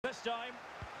time.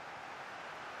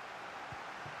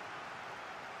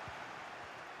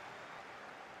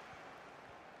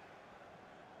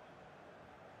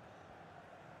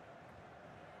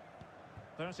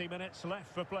 "30 minutes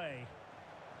left for play.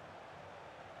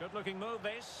 Good-looking move,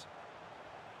 this.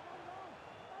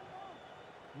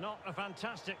 Not a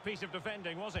fantastic piece of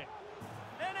defending, was it?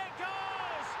 In it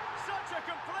goes! Such a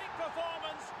complete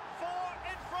performance. 4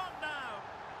 in front now.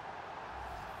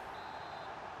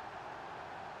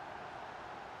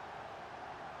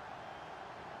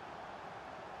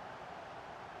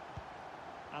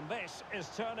 And this is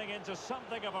turning into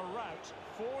something of a rout.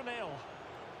 4-0.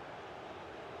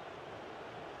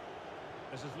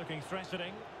 This is looking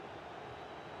threatening.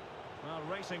 Well,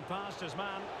 racing past his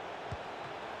man.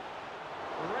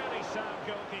 Really sound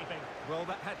goalkeeping. Well,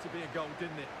 that had to be a goal,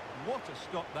 didn't it? What a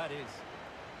stop that is.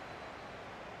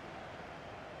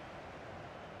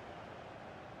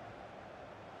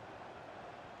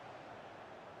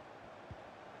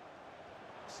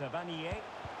 Savanier.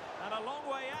 And a long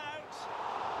way out.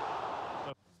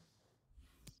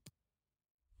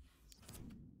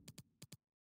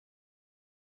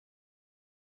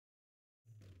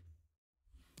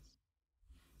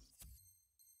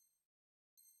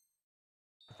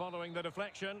 Following the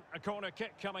deflection, a corner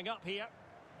kick coming up here.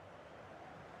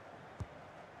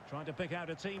 Trying to pick out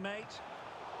a teammate.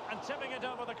 And tipping it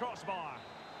over the crossbar.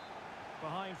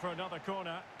 Behind for another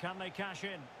corner. Can they cash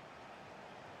in?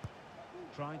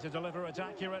 Trying to deliver it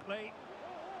accurately.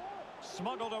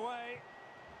 Smuggled away.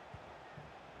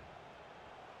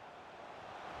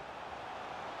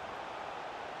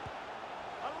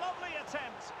 A lovely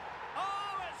attempt.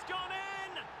 Oh, it's gone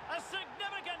in! A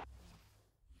significant...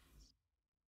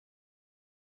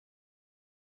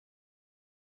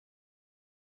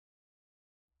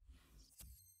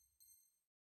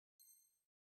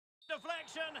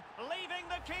 deflection, leaving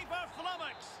the keeper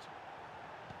flummoxed.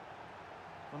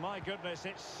 Well, my goodness,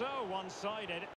 it's so one-sided.